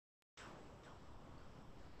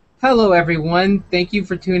Hello, everyone. Thank you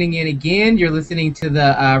for tuning in again. You're listening to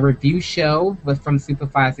the review show from Super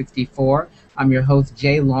 564. I'm your host,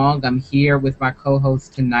 Jay Long. I'm here with my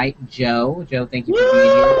co-host tonight, Joe. Joe, thank you for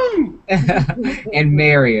being Woo! here. And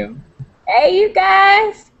Miriam. Hey, you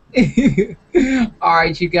guys. All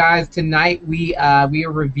right, you guys. Tonight we are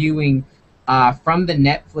reviewing from the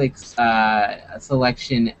Netflix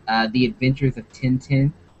selection, The Adventures of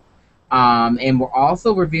Tintin. And we're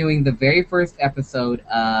also reviewing the very first episode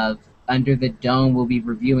of Under the Dome. We'll be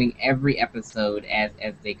reviewing every episode as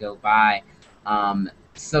they go by.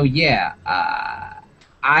 So yeah,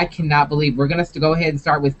 I cannot believe we're gonna go ahead and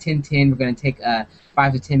start with Tintin. We're gonna take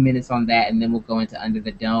 5 to 10 minutes on that, and then we'll go into Under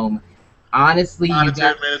the Dome. Honestly, Five you to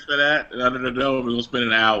got 10 minutes for that, and under the dome, we'll spend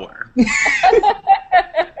an hour.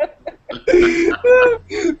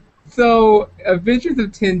 so Adventures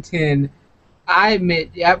of Tintin. I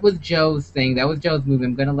admit that was Joe's thing. That was Joe's movie.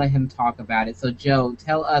 I'm gonna let him talk about it. So Joe,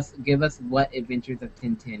 give us what Adventures of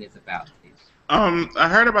Tintin is about, please. I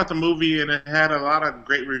heard about the movie, and it had a lot of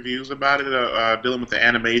great reviews about it, dealing with the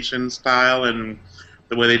animation style and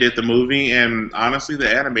the way they did the movie. And honestly, the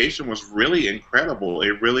animation was really incredible.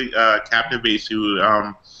 It really captivates you.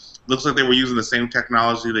 Looks like they were using the same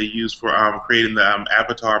technology they used for creating the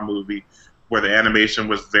Avatar movie, where the animation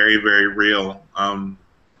was very, very real.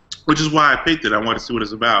 Which is why I picked it. I wanted to see what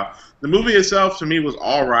it's about. The movie itself, to me, was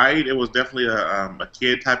all right. It was definitely a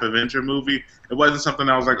kid type adventure movie. It wasn't something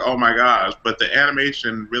I was like, oh my gosh, but the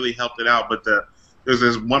animation really helped it out. But there's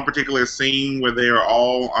this one particular scene where they are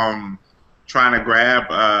all trying to grab,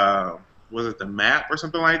 was it the map or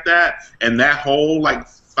something like that? And that whole like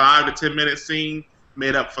 5 to 10 minute scene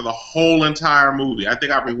made up for the whole entire movie. I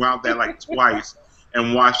think I rewound that like twice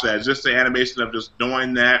and watch that. Just the animation of just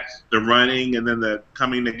doing that, the running, and then the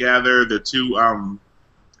coming together, the two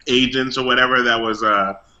agents or whatever that was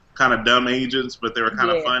kind of dumb agents, but they were kind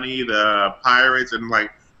of funny. The pirates and like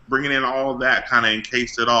bringing in all of that kind of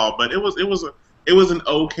encased it all. But it was an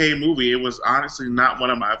okay movie. It was honestly not one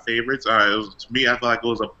of my favorites. To me, I feel like it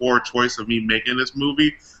was a poor choice of me making this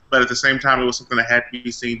movie. But at the same time, it was something that had to be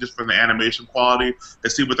seen just from the animation quality to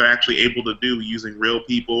see what they're actually able to do using real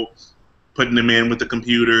people, putting them in with the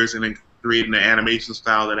computers, and then creating an animation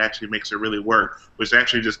style that actually makes it really work, which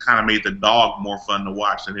actually just kind of made the dog more fun to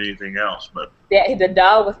watch than anything else. But yeah, the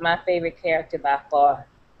dog was my favorite character by far.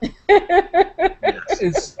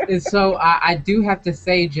 yes. And so I do have to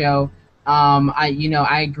say, Joe,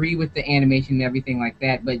 I agree with the animation and everything like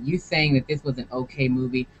that, but you saying that this was an okay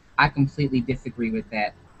movie, I completely disagree with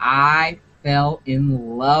that. I fell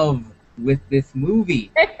in love with this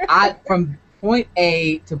movie. From point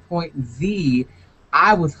A to point Z,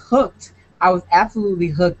 I was hooked. I was absolutely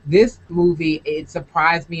hooked. This movie, it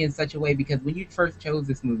surprised me in such a way because when you first chose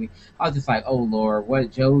this movie, I was just like, "Oh Lord,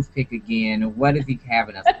 what Joe's pick again? What is he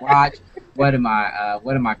having us watch? What am I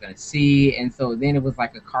gonna see?" And so then it was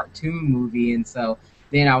like a cartoon movie, and so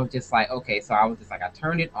then I was just like, okay, so I was just like, I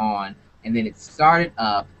turned it on, and then it started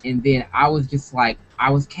up, and then I was just like,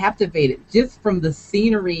 I was captivated just from the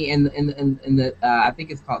scenery and the I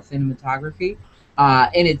think it's called cinematography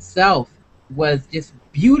in itself was just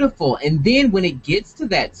beautiful. And then when it gets to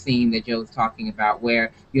that scene that Joe's talking about,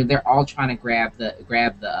 where they're all trying to grab the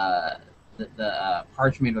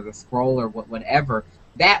parchment or the scroll or whatever.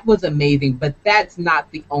 That was amazing, but that's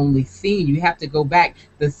not the only scene. You have to go back.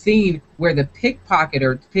 The scene where the pickpocket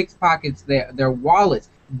pickpockets their wallets.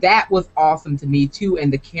 That was awesome to me too.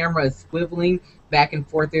 And the camera is swiveling back and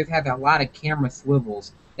forth. There's had a lot of camera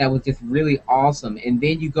swivels. That was just really awesome. And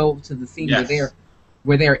then you go to the scene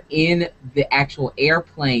where they're in the actual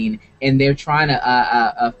airplane and they're trying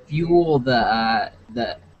to fuel the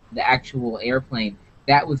actual airplane.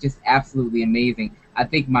 That was just absolutely amazing. I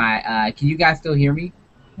think can you guys still hear me?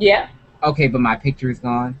 Yeah. Okay, but my picture is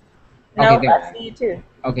gone. No, Okay, I see you too.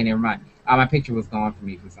 Okay, never mind. My picture was gone for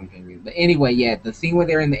me for some reason. But anyway, yeah, the scene where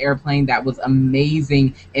they're in the airplane, that was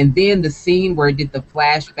amazing. And then the scene where it did the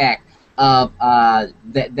flashback of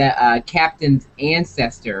that captain's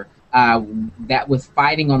ancestor that was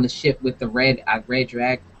fighting on the ship with the red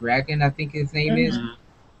dragon, I think his name is.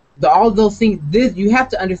 All those things. You have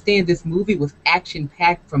to understand, this movie was action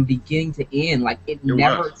packed from beginning to end. Like it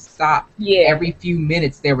never stopped. Yeah. Every few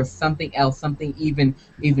minutes there was something else, something even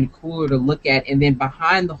cooler to look at. And then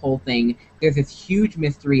behind the whole thing, there's this huge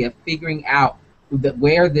mystery of figuring out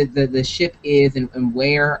where the ship is and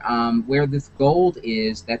where this gold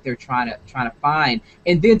is that they're trying to find.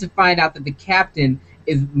 And then to find out that the captain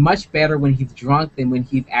is much better when he's drunk than when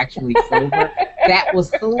he's actually sober. That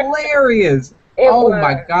was hilarious.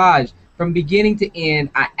 My gosh. From beginning to end,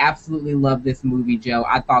 I absolutely love this movie, Joe.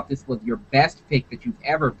 I thought this was your best pick that you've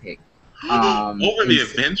ever picked. Over And the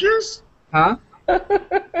Avengers? huh?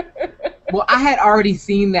 Well, I had already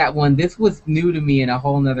seen that one. This was new to me in a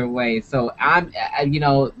whole nother way. So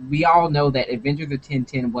we all know that Adventures of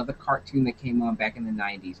Tintin was a cartoon that came on back in the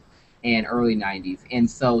 '90s and early '90s, and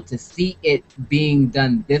so to see it being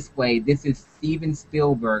done this way, this is Steven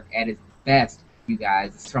Spielberg at his best, you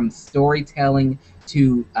guys. From storytelling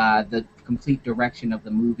to the complete direction of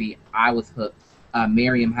the movie, I was hooked.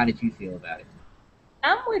 Miriam, how did you feel about it?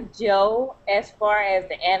 I'm with Joe as far as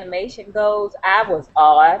the animation goes. I was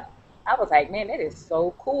awed. I was like, man, that is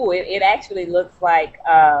so cool. It actually looks like,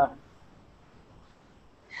 I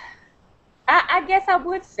guess I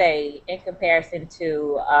would say, in comparison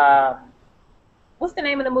to, what's the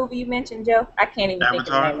name of the movie you mentioned, Joe? I can't even think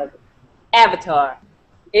of the Avatar? name of it. Avatar.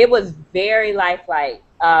 It was very lifelike.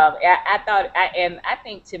 I thought, and I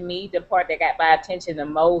think to me, the part that got my attention the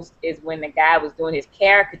most is when the guy was doing his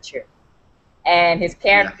caricature, and his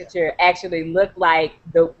Yeah. caricature actually looked like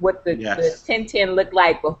the Yes. Tintin looked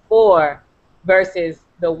like before versus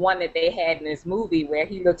the one that they had in this movie where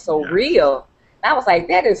he looked so Yes. real. And I was like,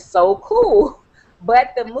 that is so cool.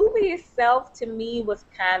 But the movie itself to me was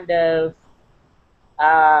kind of,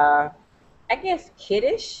 I guess,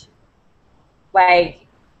 kiddish. Like,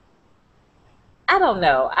 I don't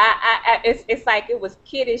know. It's like it was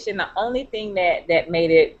kiddish, and the only thing that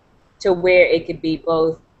made it to where it could be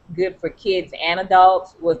both good for kids and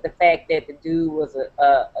adults was the fact that the dude was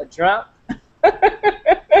a drunk.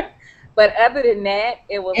 But other than that,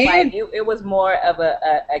 it was like And it was more of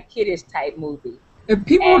a kiddish type movie. if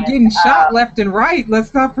people were And getting shot left and right,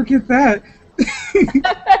 let's not forget that.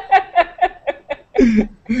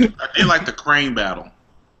 I did like the crane battle.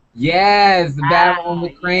 Yes, the battle on the yeah,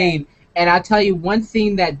 crane. And I tell you, one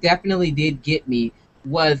scene that definitely did get me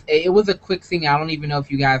was it was a quick scene. I don't even know if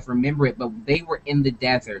you guys remember it, but they were in the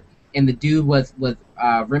desert, and the dude was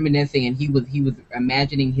reminiscing, and he was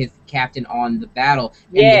imagining his captain on the battle,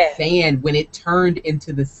 and the yes, sand when it turned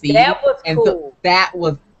into the sea, that was and so cool. that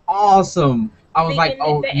was awesome. I was See, like, and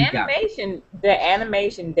oh, you got me. the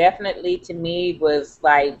animation definitely to me was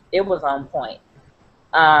like it was on point.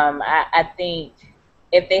 I think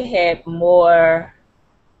if they had more,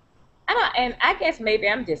 I don't, and I guess maybe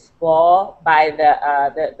I'm just spoiled by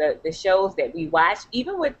the shows that we watch.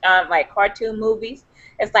 Even with like cartoon movies,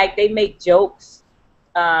 it's like they make jokes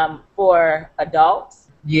for adults,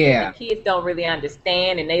 and the Yeah, kids don't really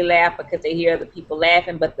understand, and they laugh because they hear other people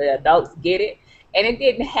laughing, but the adults get it. And it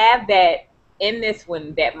didn't have that in this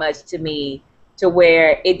one that much to me, to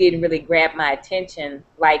where it didn't really grab my attention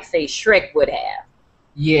like say Shrek would have.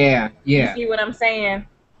 yeah, You yeah. see what I'm saying?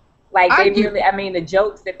 Like I they do. really, I mean, the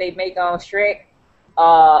jokes that they make on Shrek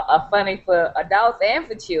are funny for adults and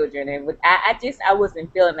for children. And I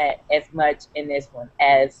wasn't feeling that as much in this one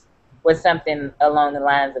as was something along the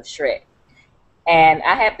lines of Shrek. And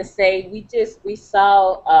I have to say, we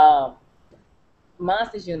saw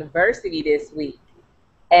Monsters University this week,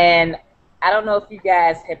 and I don't know if you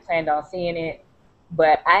guys had planned on seeing it,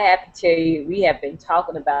 but I have to tell you, we have been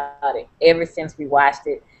talking about it ever since we watched it.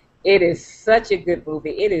 It is such a good movie.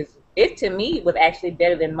 It to me was actually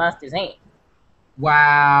better than Monsters Inc.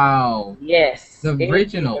 Wow, Yes, the it is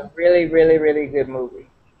a original. really, really, really good movie.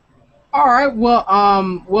 All right.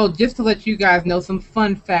 Well, just to let you guys know some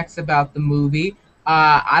fun facts about the movie.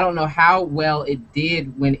 I don't know how well it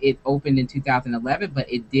did when it opened in 2011,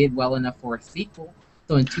 but it did well enough for a sequel.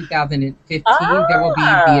 So in 2015, there will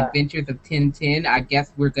be The Ah, Adventures of Tintin. I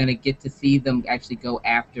guess we're gonna get to see them actually go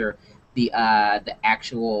after the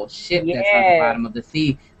actual ship that's on the yes. bottom of the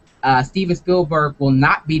sea. Steven Spielberg will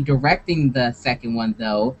not be directing the second one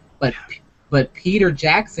though, but Peter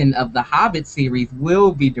Jackson of the Hobbit series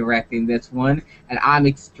will be directing this one, and I'm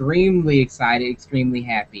extremely excited, extremely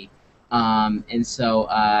happy. And so,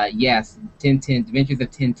 yes, Tintin, Adventures of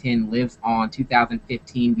Tintin lives on.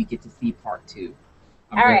 2015, we get to see part two.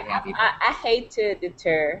 I'm All right. very happy about I hate to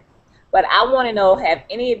deter, but I want to know: have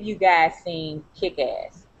any of you guys seen Kick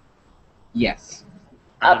Ass? it. Yes.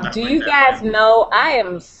 I did Do not make you that guys lane. know I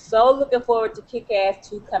am so looking forward to Kick Ass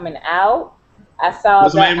 2 coming out? I saw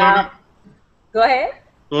What's the the name of it? go ahead.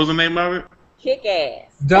 What was the name of it? Kick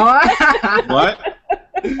Ass. Don't, What?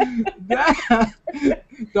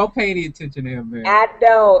 don't pay any attention to him, man. I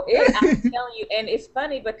know it. I'm telling you, and it's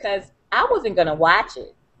funny because I wasn't gonna watch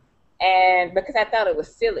it, and because I thought it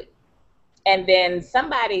was silly. And then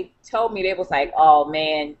somebody told me, they was like, "Oh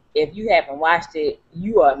man, if you haven't watched it,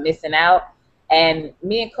 you are missing out." And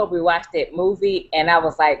me and Kobe watched that movie, and I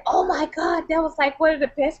was like, "Oh my god, that was like one of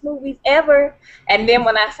the best movies ever." And then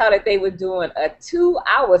when I saw that they were doing a two,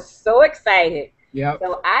 I was so excited. Yep.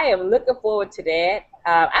 So I am looking forward to that.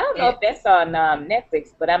 I don't know And, if that's on Netflix,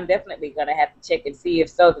 but I'm definitely gonna have to check and see if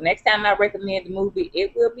so. The next time I recommend a movie,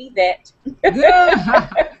 it will be that.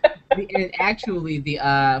 and actually, the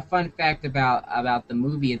fun fact about the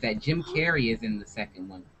movie is that Jim Carrey is in the second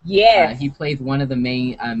one. Yes. He plays one of the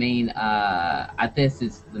main I guess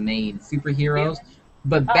is the main superheroes. Villain?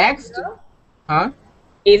 But Oh, Baxter, hero? huh?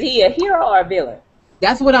 Is he a hero or a villain?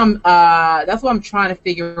 That's what I'm trying to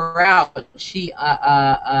figure out.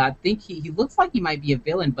 I think he looks like he might be a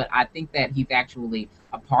villain, but I think that he's actually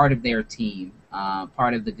a part of their team,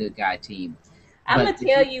 part of the good guy team. I'm But gonna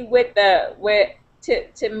tell you with the with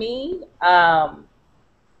to me,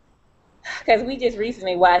 because we just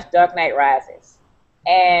recently watched Dark Knight Rises,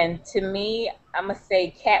 and to me, I'm gonna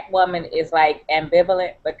say Catwoman is like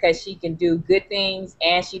ambivalent because she can do good things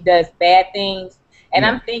and she does bad things, and yeah,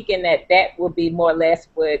 I'm thinking that that will be more or less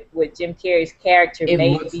what Jim Carrey's character it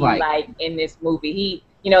may looks be like like in this movie.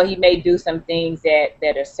 He may do some things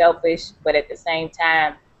that are selfish, but at the same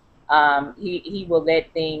time, he will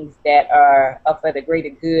let things that are for the greater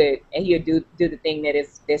good, and he'll do the thing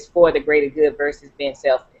that's for the greater good versus being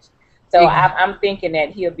selfish. So ex- I'm thinking that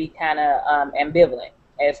he'll be kind of ambivalent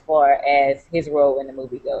as far as his role in the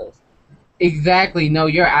movie goes. exactly. No,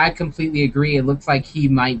 I completely agree. It looks like he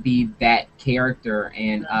might be that character,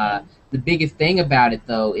 and Hmm. the biggest thing about it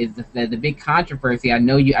though is the big controversy. I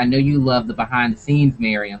know you love the behind the scenes,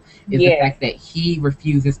 Miriam. Is the Yes. fact that he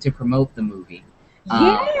refuses to promote the movie.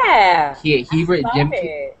 Um, Yeah. I he saw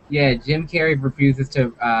that. yeah, Jim Carrey refuses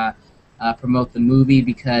to promote the movie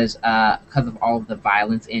because of all of the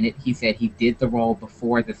violence in it. He said he did the role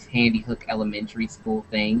before this Handy Hook Elementary School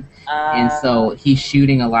thing, and Uh, so he's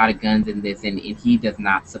shooting a lot of guns in this, and he does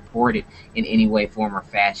not support it in any way, form, or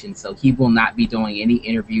fashion. So he will not be doing any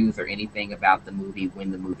interviews or anything about the movie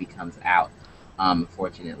when the movie comes out.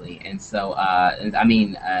 Unfortunately, and so I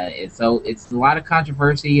mean, it's a lot of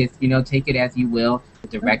controversy. It's take it as you will. The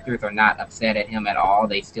directors are not upset at him at all.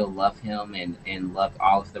 They still love him and love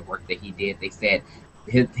all of the work that he did. They said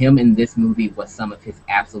him in this movie was some of his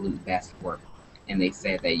absolute best work, and they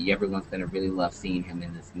said that everyone's going to really love seeing him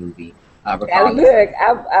in this movie, now regardless. look,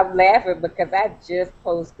 I'm laughing because I just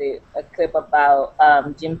posted a clip about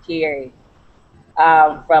Jim Carrey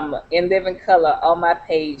from In Living Color on my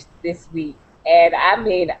page this week. And I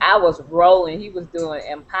mean, I was rolling. He was doing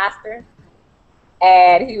Imposter.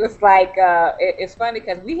 And he was like, it's funny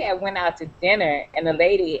because we had went out to dinner and the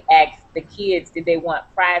lady asked the kids, did they want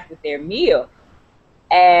fries with their meal?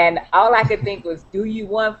 And all I could think was, do you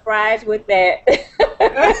want fries with that?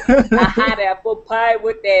 A hot apple pie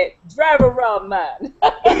with that driver raw man.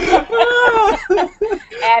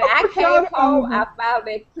 And I came home, I found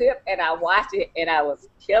that clip and I watched it and I was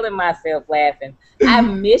killing myself laughing. I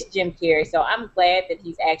miss Jim Carrey, so I'm glad that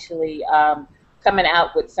he's actually coming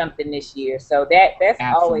out with something this year. So that's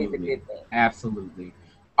always a Absolutely. good thing. Absolutely.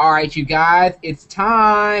 All right, you guys, it's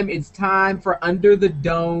time. It's time for Under the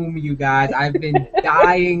Dome, you guys. I've been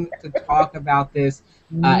dying to talk about this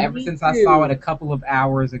ever Me since I saw it a too. couple of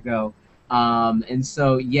hours ago. And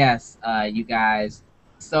so, yes, you guys.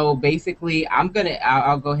 So basically, I'll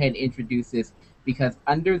go ahead and introduce this because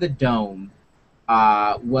Under the Dome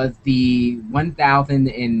was the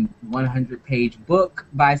 1,100 page book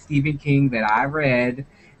by Stephen King that I read,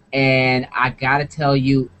 and I gotta tell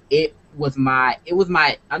you, it was my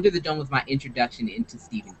Under the Dome was my introduction into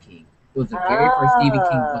Stephen King. It was the very first Stephen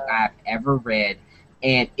King book Ah, I've ever read,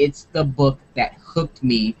 and it's the book that hooked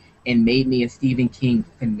me and made me a Stephen King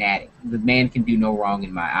fanatic. The man can do no wrong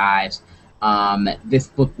in my eyes. This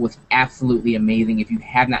book was absolutely amazing. If you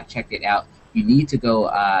have not checked it out, you need to go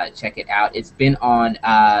check it out. It's been on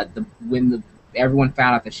the when the everyone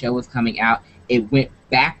found out the show was coming out. It went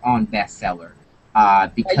back on bestseller are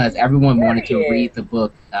because you everyone wanted to serious? read the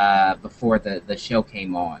book before the show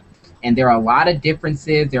came on. And there are a lot of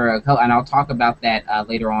differences. And I'll talk about that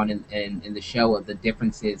later on in the show of the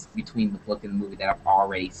differences between the book and the movie that I've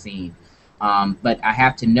already seen. But I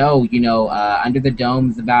have to know, Under the Dome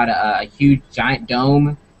is about a huge giant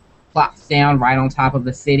dome plops down right on top of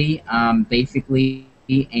the city, basically,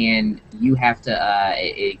 and you have to. It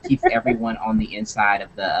keeps everyone on the inside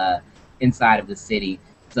of the city.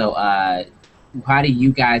 So, how do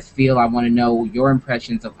you guys feel? I want to know your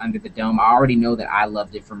impressions of Under the Dome. I already know that I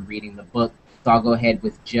loved it from reading the book. So I'll go ahead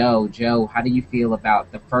with Joe. Joe, how do you feel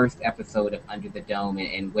about the first episode of Under the Dome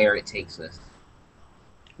and where it takes us?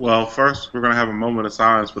 Well, first we're gonna have a moment of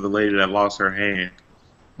silence for the lady that lost her hand.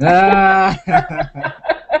 Ah!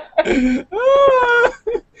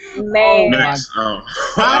 Oh Man, my! Next,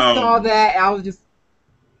 I saw that. I was just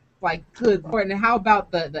like, good lord! And how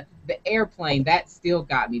about the the airplane that still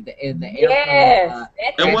got me. The airplane Yes, that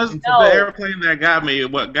It just crashed was into the no. airplane that got me.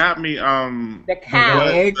 What got me The the cow.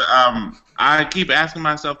 was legs. I keep asking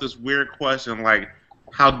myself this weird question like,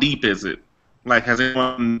 how deep is it? Like, has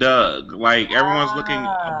anyone dug? Like, everyone's looking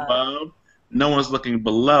Ah. above, no one's looking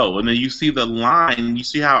below, and then you see the line. You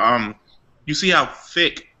see how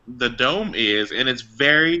thick the dome is, and it's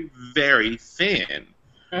very, very thin,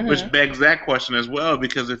 which Mhm. begs that question as well.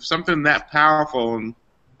 Because if something that powerful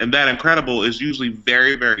and that incredible is usually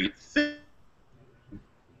very, very thin,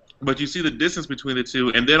 but you see the distance between the two,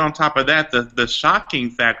 and then on top of that, the shocking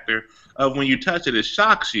factor of when you touch it, it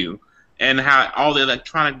shocks you, and how all the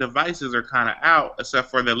electronic devices are kind of out,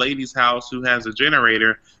 except for the lady's house who has a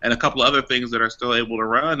generator and a couple of other things that are still able to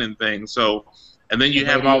run and things. So, and then The you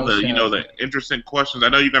have all radio the show. the interesting questions. I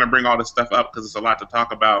know you're going to bring all this stuff up because it's a lot to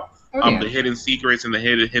talk about, Oh yeah. the hidden secrets and the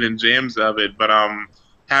hidden gems of it, but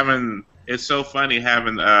having it's so funny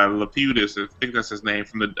having Laputus, I think that's his name,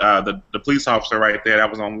 from the police officer right there that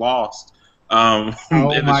was on Lost Oh in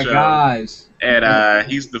the my show. gosh. And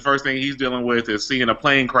he's the first thing he's dealing with is seeing a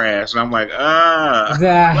plane crash, and I'm like,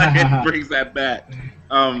 like it brings that back.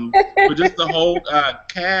 But just the whole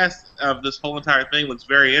cast of this whole entire thing looks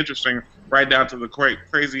very interesting, right down to the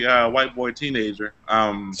crazy white boy teenager.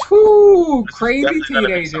 Too This is crazy definitely going to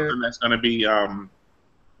be teenager. something that's going to be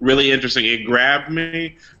really interesting. It grabbed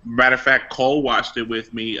me. Matter of fact, Cole watched it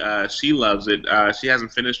with me. She loves it. She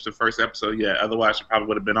hasn't finished the first episode yet. Otherwise, she probably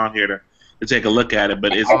would have been on here to take a look at it.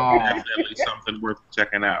 But it's Oh. definitely something worth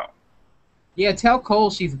checking out. Yeah, tell Cole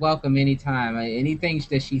she's welcome anytime. Anything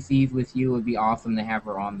that she sees with you would be awesome to have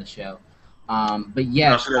her on the show. But No,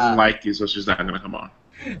 yes, she doesn't like you, so she's not going to come on.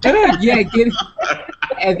 yeah, get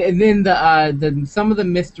and then the some of the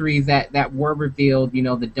mysteries that were revealed. You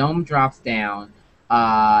know, the dome drops down,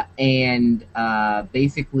 and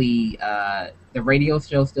basically the radio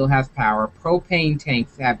show still has power. Propane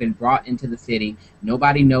tanks have been brought into the city.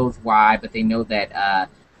 Nobody knows why, but they know that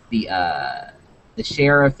the uh, the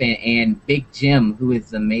sheriff and Big Jim, who is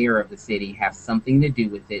the mayor of the city, have something to do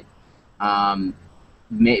with it. Um,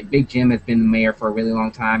 Big Jim has been the mayor for a really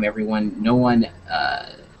long time.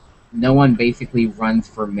 No one basically runs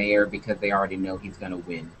for mayor because they already know he's going to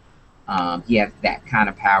win. He has that kind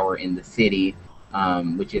of power in the city,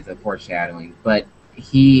 which is a foreshadowing. But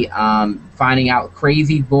he finding out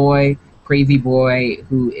Crazy Boy,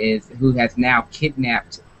 who has now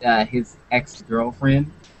kidnapped his ex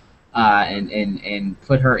girlfriend and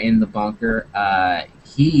put her in the bunker.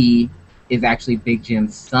 He is actually Big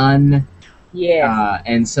Jim's son, Yes.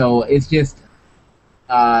 and so it's just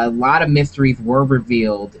a lot of mysteries were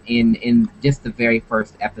revealed in just the very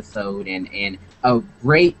first episode, and a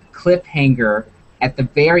great cliffhanger at the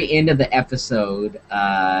very end of the episode,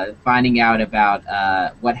 finding out about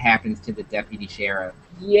what happens to the deputy sheriff.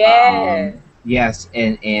 Yes. Yes,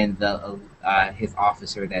 and the his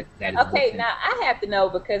officer that is with Okay, him. now I have to know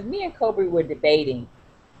because me and Kobe were debating.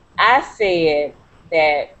 I said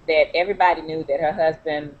that everybody knew that her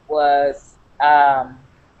husband was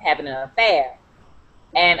having an affair.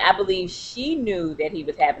 And I believe she knew that he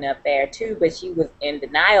was having an affair too, but she was in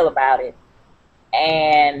denial about it.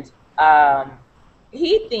 And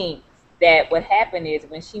he thinks that what happened is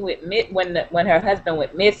when she went when her husband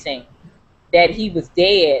went missing, that he was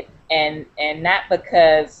dead, and not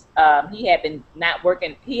because he had been not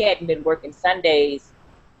working. He hadn't been working Sundays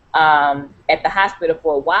at the hospital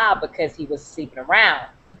for a while because he was sleeping around.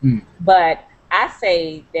 Hmm. But I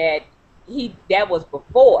say that that was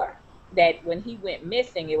before, that when he went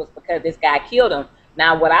missing, it was because this guy killed him.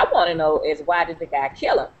 Now, what I want to know is why did the guy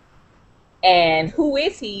kill him, and who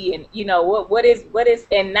is he, and what is,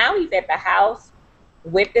 and now he's at the house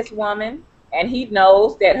with this woman, and he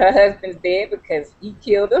knows that her husband's dead because he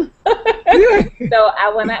killed him. So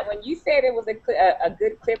when you said it was a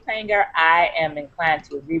good cliffhanger, I am inclined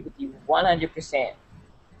to agree with you 100%.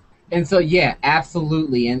 And so yeah,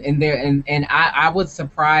 absolutely. And I was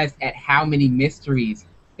surprised at how many mysteries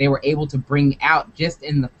they were able to bring out just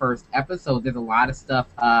in the first episode. There's a lot of stuff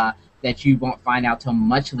that you won't find out till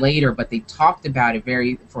much later, but they talked about it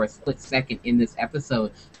very for a split second in this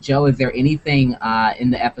episode. Joe, is there anything in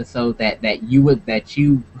the episode that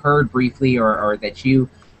you heard briefly, or that you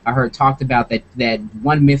heard talked about, that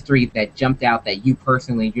one mystery that jumped out that you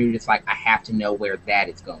personally, you're just like, I have to know where that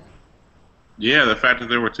is going? Yeah, the fact that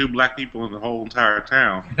there were two black people in the whole entire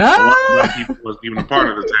town, and one of the black Ah! people was even a part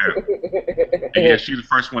of the town. And yeah, she's the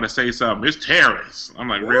first one to say something. It's terrorists. I'm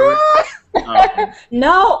like, really?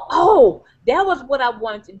 No, oh, that was what I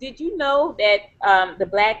wanted to. Did you know that the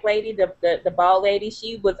black lady, the bald lady,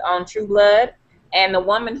 she was on True Blood? and the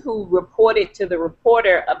woman who reported to the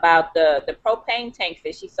reporter about the propane tanks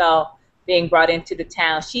that she saw being brought into the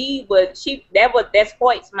town, that's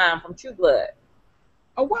Hoyt's mom from True Blood.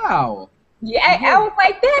 Oh wow. Yeah, Yeah. I was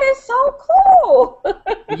like, that is so cool.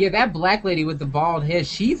 Yeah, that black lady with the bald head,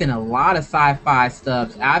 she's in a lot of sci-fi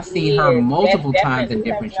stuff. I've seen her Yes, that's multiple times in definitely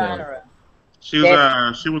her different shows. genre.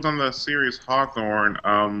 That's She was on the series Hawthorne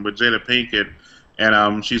with Jada Pinkett,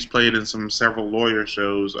 and she's played in some several lawyer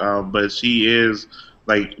shows. But she is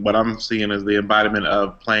like what I'm seeing is the embodiment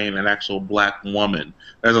of playing an actual black woman.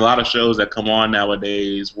 There's a lot of shows that come on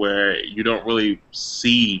nowadays where you don't really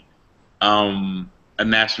see a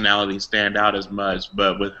nationality stand out as much,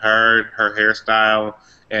 but with her hairstyle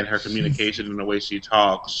and her She's communication and the way she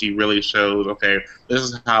talks, she really shows, okay, this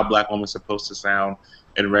is how a black woman's supposed to sound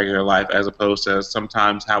in regular life, as opposed to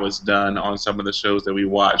sometimes how it's done on some of the shows that we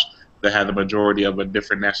watch that have the majority of a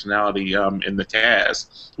different nationality in the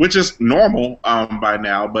cast, which is normal by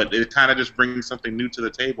now, but it kind of just brings something new to the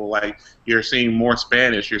table. Like you're seeing more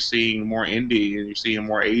Spanish, you're seeing more Indian, and you're seeing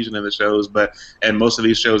more Asian in the shows, but and most of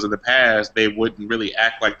these shows in the past, they wouldn't really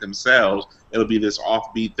act like themselves. It'll be this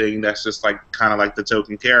offbeat thing that's just like kind of like the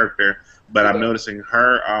token character. But I'm yeah, noticing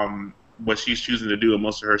her, what she's choosing to do in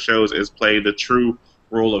most of her shows is play the true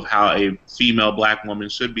role of how a female black woman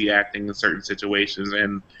should be acting in certain situations,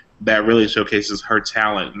 and that really showcases her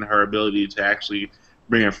talent and her ability to actually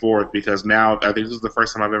bring it forth. Because now I think this is the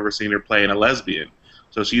first time I've ever seen her playing a lesbian.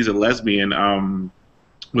 So she's a lesbian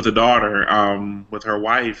with a daughter, with her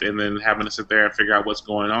wife, and then having to sit there and figure out what's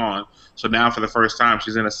going on. So now, for the first time,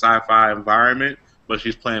 she's in a sci-fi environment, but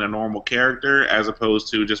she's playing a normal character as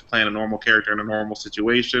opposed to just playing a normal character in a normal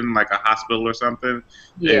situation, like a hospital or something,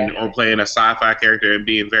 yeah, and or playing a sci-fi character and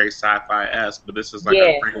being very sci-fi-esque. But this is like a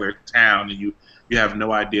yeah, regular town, and you have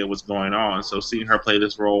no idea what's going on. So seeing her play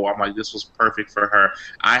this role, I'm like, this was perfect for her.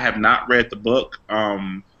 I have not read the book.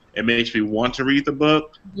 It makes me want to read the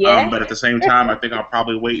book, yeah. but at the same time, I think I'll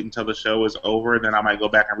probably wait until the show is over, and then I might go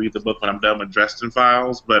back and read the book when I'm done with Dresden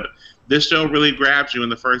Files. But this show really grabs you in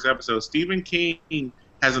the first episode. Stephen King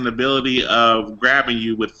has an ability of grabbing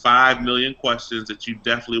you with 5 million questions that you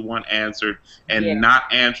definitely want answered, and Yeah. not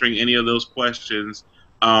answering any of those questions,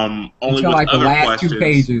 only until with like the other last two questions.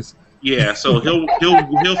 pages. Yeah, so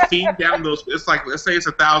he'll feed down those. It's like, let's say it's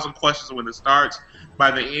 1,000 questions when it starts. By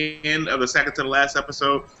the end of the second to the last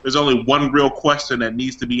episode, there's only one real question that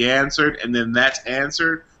needs to be answered, and then that's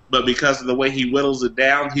answered. But because of the way he whittles it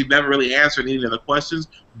down, he's never really answered any of the questions.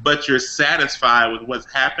 But you're satisfied with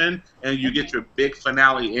what's happened, and you get your big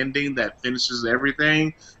finale ending that finishes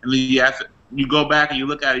everything. And then you go back and you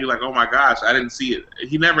look at it, you're like, oh my gosh, I didn't see it.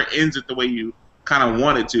 He never ends it the way you kind of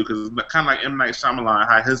wanted to, because it's kind of like M. Night Shyamalan,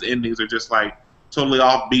 how his endings are just like totally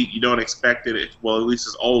offbeat. You don't expect it. Well, at least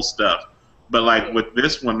it's old stuff. But like with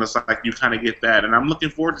this one, it's like you kind of get that. And I'm looking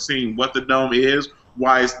forward to seeing what the dome is,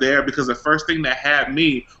 why it's there, because the first thing that had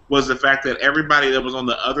me was the fact that everybody that was on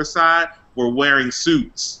the other side were wearing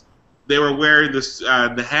suits. They were wearing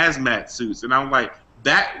the hazmat suits, and I'm like,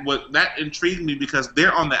 that intrigued me because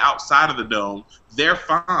they're on the outside of the dome. They're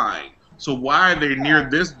fine. So why are they near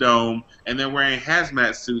this dome and they're wearing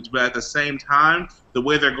hazmat suits? But at the same time, the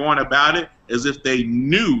way they're going about it is if they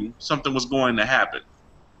knew something was going to happen.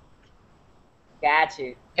 Got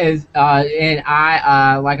you. As and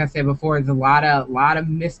I like I said before, there's a lot of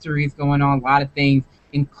mysteries going on, a lot of things,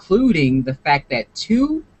 including the fact that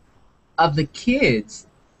two of the kids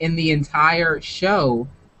in the entire show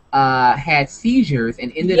had seizures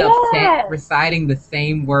and ended up Yes. reciting the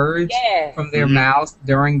same words Yes. from their Mhm. mouths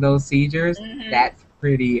during those seizures. Mhm. That's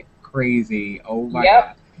pretty crazy. Oh my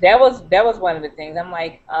Yep. god. That was one of the things. I'm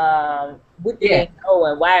like, what do Yeah. they know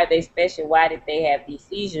and why are they special? Why did they have these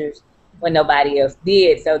seizures when nobody else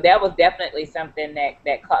did? So that was definitely something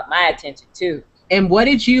that caught my attention too. And what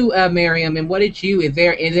did you, Miriam? And what did you? Is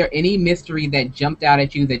there any mystery that jumped out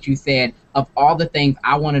at you that you said, of all the things,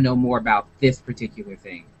 I want to know more about this particular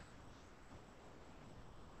thing?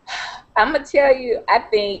 I'm gonna tell you, I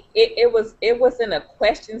think it wasn't a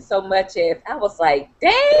question so much as I was like,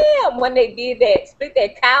 damn, when they did that, split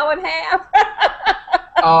that cow in half.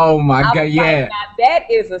 Oh my I god, was like, yeah. now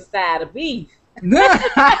that is a side of beef. I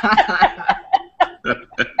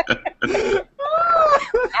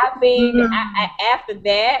mean, after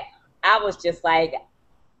that, I was just like,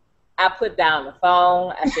 I put down the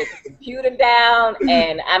phone, I shut the computer down,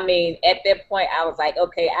 and I mean, at that point, I was like,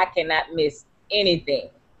 okay, I cannot miss anything.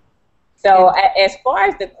 So as far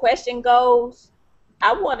as the question goes,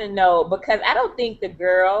 I want to know, because I don't think the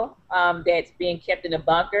girl that's being kept in a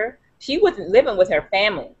bunker, she wasn't living with her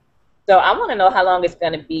family. So I want to know how long it's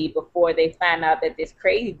going to be before they find out that this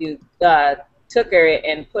crazy dude took her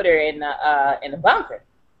and put her in the bunker.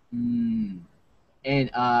 Mm.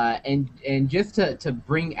 And just to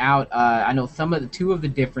bring out, I know some of the two of the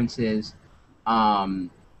differences, um,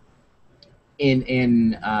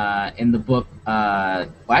 in the book. Well,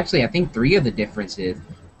 actually, I think three of the differences.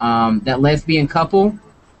 That lesbian couple,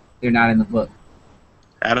 they're not in the book.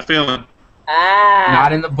 Had a feeling.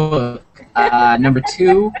 Not Ah, in the book. Number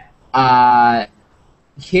two,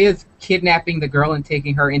 his kidnapping the girl and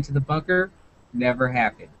taking her into the bunker never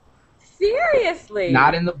happened. Not seriously?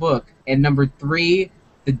 in the book. And number three,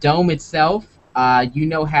 the dome itself. You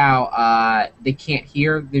know how they can't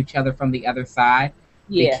hear each other from the other side.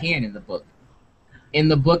 They Yeah. can in the book. In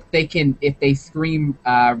the book, they can, if they scream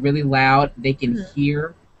really loud, they can Mhm.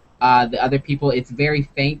 hear the other people. It's very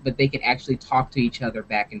faint, but they can actually talk to each other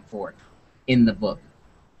back and forth in the book.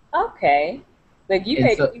 Okay. Like you And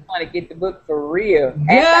making so, me want to get the book for real.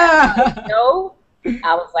 As I saw the yeah, show,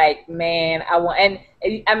 I was like, man, I want. And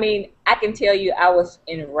I mean, I can tell you, I was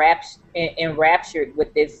enraptured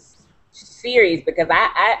with this series because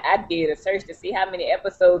I did a search to see how many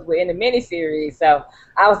episodes were in the miniseries. So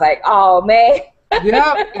I was like, oh man.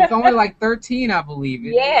 yeah, it's only like 13, I believe,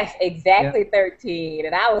 isn't it? Yes, Yeah. exactly 13.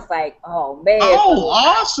 And I was like, oh man. Oh,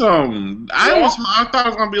 So awesome! yeah, I thought it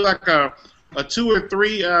was gonna be like a two or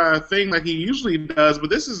three thing like he usually does, but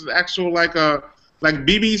this is actual like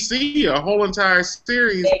BBC, a whole entire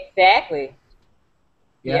series. exactly.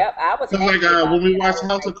 Yeah. Yep, I was Because like happy about when we that. I watch was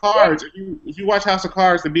House like, of yes. Cards, if you watch House of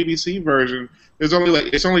Cards, the BBC version, there's only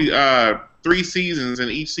like it's only three seasons,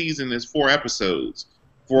 and each season is 4 episodes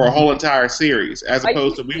for a Mhm. whole entire series, as Are you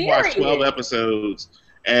opposed to we watched 12 serious? episodes,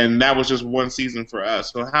 and that was just one season for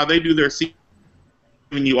us. So how they do their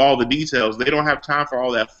giving you all the details, they don't have time for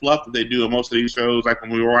all that fluff that they do in most of these shows. Like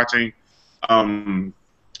when we were watching um,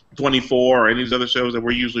 24 or any of these other shows that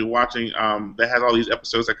we're usually watching that has all these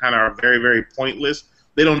episodes that kind of are very, very pointless.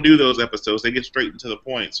 They don't do those episodes. They get straight into the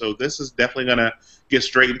point. So this is definitely going to get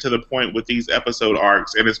straight into the point with these episode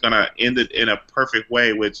arcs, and it's going to end it in a perfect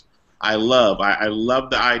way, which I love. I love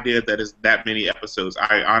the idea that it's that many episodes.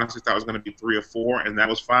 I honestly thought it was going to be 3 or 4, and that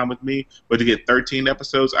was fine with me. But to get 13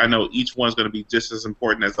 episodes, I know each one's going to be just as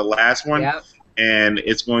important as the last one, Yeah. and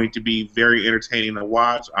it's going to be very entertaining to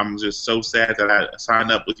watch. I'm just so sad that I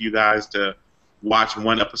signed up with you guys to watch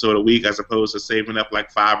one episode a week as opposed to saving up like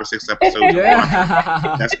 5 or 6 episodes and watching.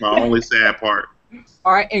 Yeah. That's my only sad part.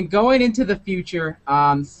 All right, and going into the future,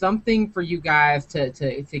 something for you guys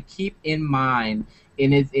to keep in mind,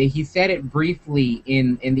 and he said it briefly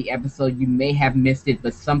in the episode. You may have missed it,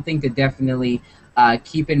 but something to definitely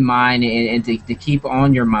keep in mind and to keep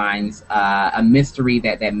on your minds, a mystery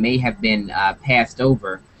that may have been passed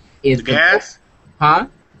over, The is the book, gas, huh?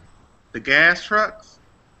 the gas trucks.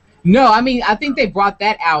 No, I mean I think they brought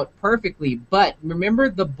that out perfectly. But remember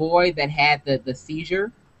the boy that had the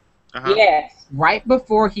seizure? Uh huh. Yes. Right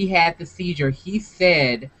before he had the seizure, he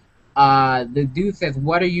said, the dude says,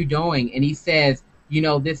 "What are you doing?" And he says, "You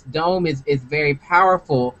know, this dome is very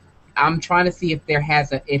powerful. I'm trying to see if it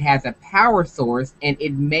has a power source, and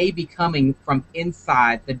it may be coming from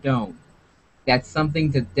inside the dome." That's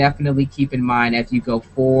something to definitely keep in mind as you go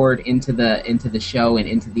forward into the show and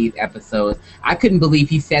into these episodes. I couldn't believe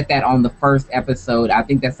he said that on the first episode. I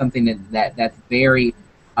think that's something that's very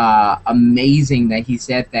amazing that he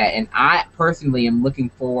said that, and I personally am looking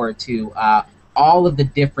forward to all of the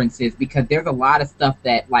differences because there's a lot of stuff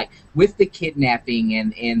that, like with the kidnapping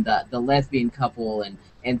and the lesbian couple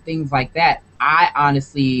and things like that. I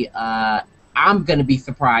honestly, I'm gonna be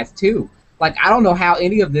surprised too. Like I don't know how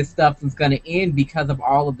any of this stuff is going to end because of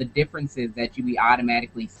all of the differences that you we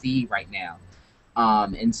automatically see right now.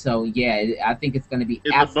 And so yeah, I think it's going to be In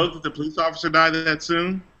the absolutely, book that the police officer died that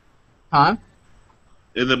soon. huh?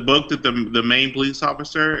 In the book that the main police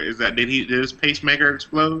officer is that did his pacemaker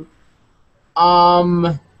explode?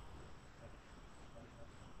 Um,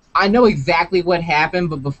 I know exactly what happened,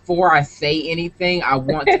 but before I say anything, I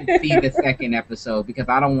want to see the second episode because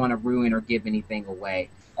I don't want to ruin or give anything away.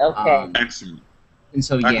 Okay. Um, Excellent. and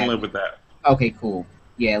so I can yeah, live with that. okay, cool.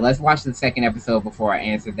 Yeah, let's watch the second episode before I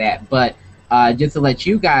answer that. But just to let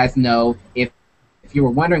you guys know, if you were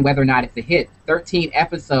wondering whether or not it's a hit, 13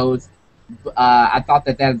 episodes. I thought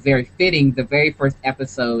that was very fitting. The very first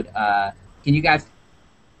episode. Can you guys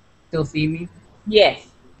still see me? Yes.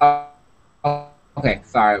 Oh, okay,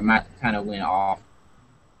 sorry, my kind of went off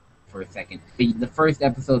for a second. The first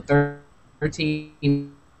episode,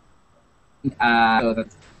 13.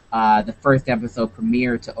 The first episode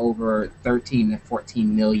premiered to over 13 to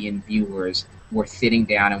 14 million viewers were sitting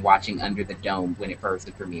down and watching Under the Dome when it first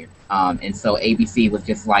premiered. And so ABC was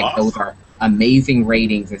just like, those Awesome. are amazing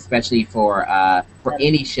ratings, especially for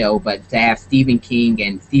any show. But to have Stephen King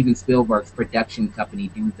and Steven Spielberg's production company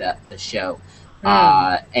do the show,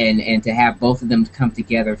 and to have both of them come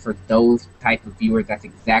together for those type of viewers, that's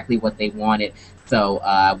exactly what they wanted. So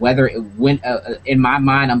whether it went in my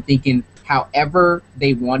mind, I'm thinking however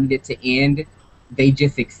they wanted it to end, they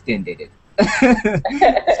just extended it.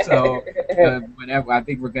 So whatever, I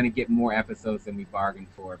think we're going to get more episodes than we bargained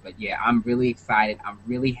for. But yeah, I'm really excited. I'm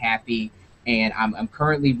really happy, and I'm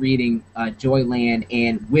currently reading Joyland,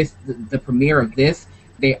 and with the premiere of this,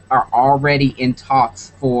 they are already in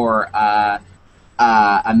talks for a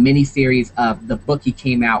mini series of the book he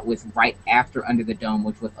came out with right after Under the Dome,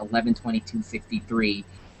 which was 11/22/63.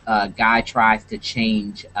 Guy tries to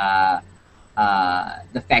change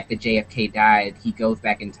the fact that JFK died. He goes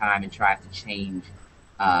back in time and tries to change,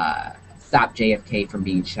 stop JFK from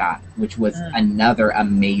being shot, which was another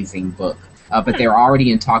amazing book. But they're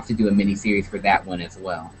already in talks to do a miniseries for that one as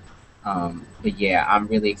well. But yeah, I'm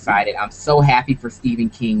really excited. I'm so happy for Stephen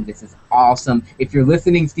King. This is awesome. If you're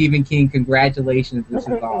listening, Stephen King, congratulations. This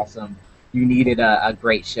is awesome. You needed a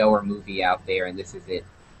great show or movie out there, and this is it.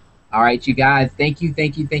 All right, you guys, thank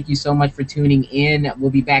you so much for tuning in. We'll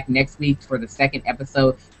be back next week for the second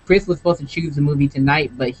episode. Chris was supposed to choose the movie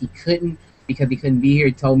tonight, but he couldn't because he couldn't be here.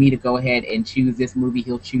 He told me to go ahead and choose this movie.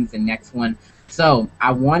 He'll choose the next one. So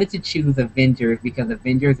I wanted to choose Avengers because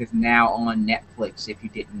Avengers is now on Netflix, if you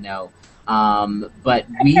didn't know. But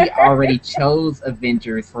we already chose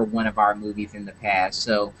Avengers for one of our movies in the past,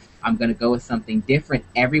 so I'm going to go with something different.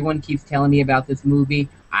 Everyone keeps telling me about this movie.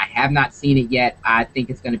 I have not seen it yet. I think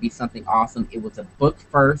it's going to be something awesome. It was a book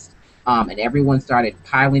first, and everyone started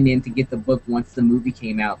piling in to get the book once the movie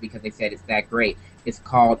came out because they said it's that great. It's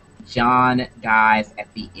called John Dies at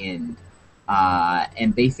the End.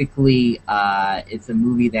 And basically, it's a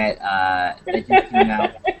movie that just came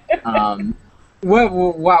out.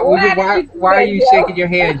 Why are you shaking your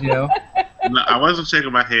head, Joe? No, I wasn't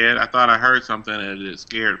shaking my head. I thought I heard something and it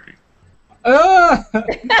scared me. Oh,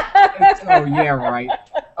 yeah, right.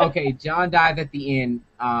 Okay, John Dies at the End.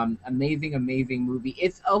 Amazing movie.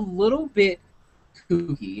 It's a little bit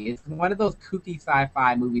kooky. It's one of those kooky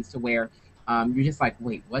sci-fi movies to where you're just like,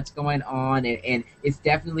 wait, what's going on? And it's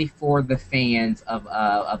definitely for the fans of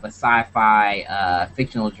a sci-fi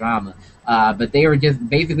fictional drama. But they were just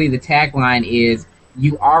basically the tagline is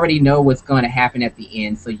you already know what's going to happen at the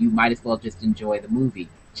end, so you might as well just enjoy the movie.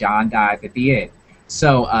 John dies at the end.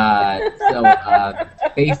 So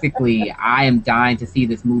basically, I am dying to see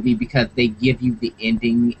this movie because they give you the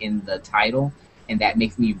ending in the title, and that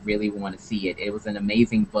makes me really want to see it. It was an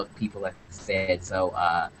amazing book, people have said. So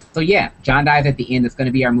yeah, John Dies at the End. It's going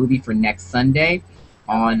to be our movie for next Sunday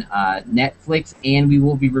on Netflix, and we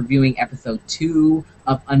will be reviewing episode 2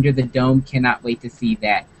 of Under the Dome. Cannot wait to see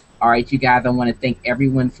that. All right, you guys, I want to thank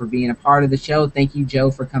everyone for being a part of the show. Thank you,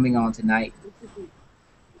 Joe, for coming on tonight.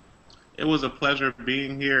 It was a pleasure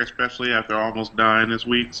being here, especially after almost dying this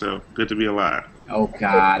week, so good to be alive. Oh,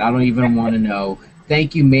 God, I don't even want to know.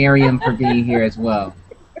 Thank you, Miriam, for being here as well.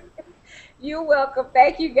 You're welcome.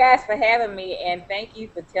 Thank you guys for having me, and thank you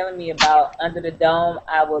for telling me about Under the Dome.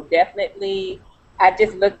 I will definitely. I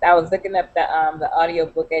was looking up the audio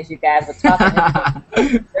book as you guys were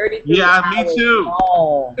talking. 33 yeah, me too.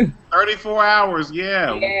 Long. 34 hours.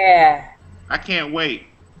 Yeah. Yeah. I can't wait.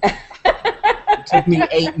 It took me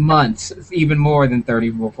 8 months, even more than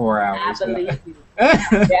 34 hours. I believe you.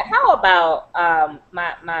 Yeah, how about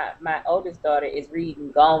my oldest daughter is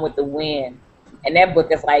reading Gone with the Wind, and that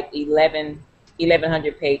book is like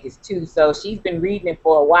 1,100 pages too. So she's been reading it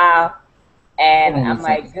for a while, and I'm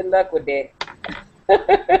like, good luck with that.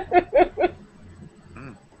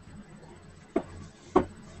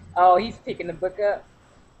 Oh, he's picking the book up?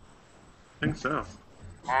 I think so.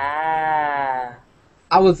 Ah.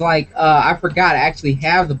 I was like, I forgot I actually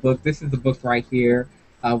have the book. This is the book right here.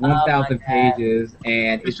 1,000 pages.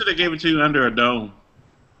 And they should have gave it to you under a dome.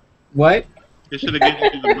 What? They should have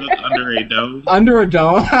given you the book under a dome. Under a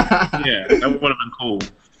dome? Yeah, that would have been cool.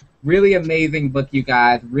 Really amazing book, you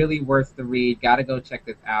guys. Really worth the read. Gotta go check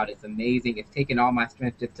this out. It's amazing. It's taken all my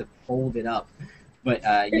strength just to hold it up. But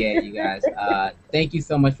yeah, you guys, thank you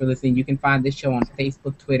so much for listening. You can find this show on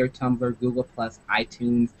Facebook, Twitter, Tumblr, Google+,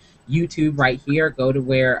 iTunes, YouTube right here. Go to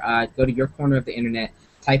your corner of the internet,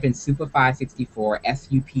 type in Supafy64,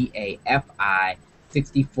 SUPAFI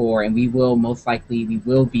 64, and we will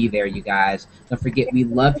be there, you guys. Don't forget, we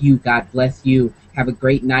love you. God bless you. Have a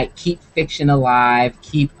great night. Keep fiction alive.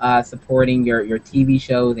 Keep supporting your TV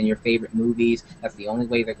shows and your favorite movies. That's the only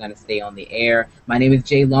way they're going to stay on the air. My name is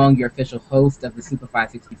Jay Long, your official host of the Supafy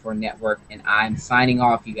 64 Network, and I'm signing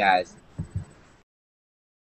off, you guys.